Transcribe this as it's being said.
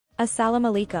Assalamu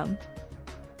alaikum.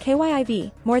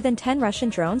 Kyiv, more than 10 Russian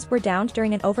drones were downed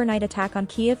during an overnight attack on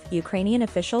Kyiv, Ukrainian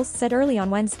officials said early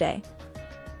on Wednesday.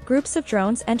 Groups of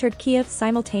drones entered Kyiv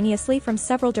simultaneously from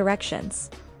several directions.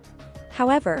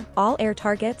 However, all air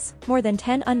targets, more than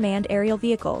 10 unmanned aerial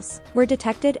vehicles, were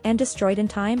detected and destroyed in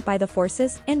time by the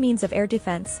forces and means of air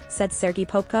defense, said Sergei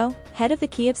Popko, head of the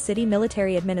Kyiv City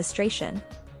Military Administration.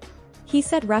 He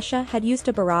said Russia had used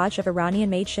a barrage of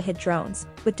Iranian-made Shahid drones,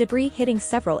 with debris hitting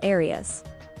several areas.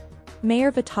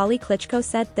 Mayor Vitaly Klitschko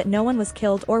said that no one was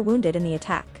killed or wounded in the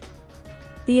attack.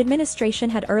 The administration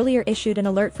had earlier issued an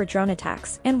alert for drone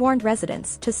attacks and warned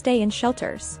residents to stay in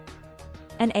shelters.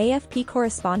 An AFP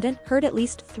correspondent heard at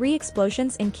least 3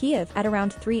 explosions in Kyiv at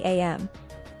around 3 a.m.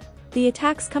 The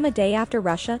attacks come a day after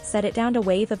Russia said it downed a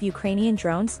wave of Ukrainian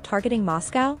drones targeting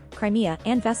Moscow, Crimea,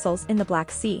 and vessels in the Black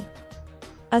Sea.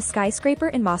 A skyscraper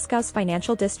in Moscow's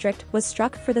financial district was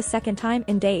struck for the second time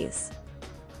in days.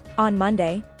 On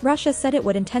Monday, Russia said it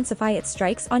would intensify its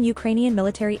strikes on Ukrainian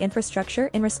military infrastructure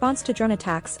in response to drone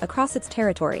attacks across its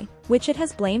territory, which it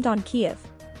has blamed on Kyiv.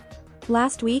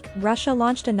 Last week, Russia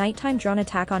launched a nighttime drone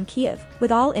attack on Kyiv,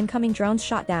 with all incoming drones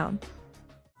shot down.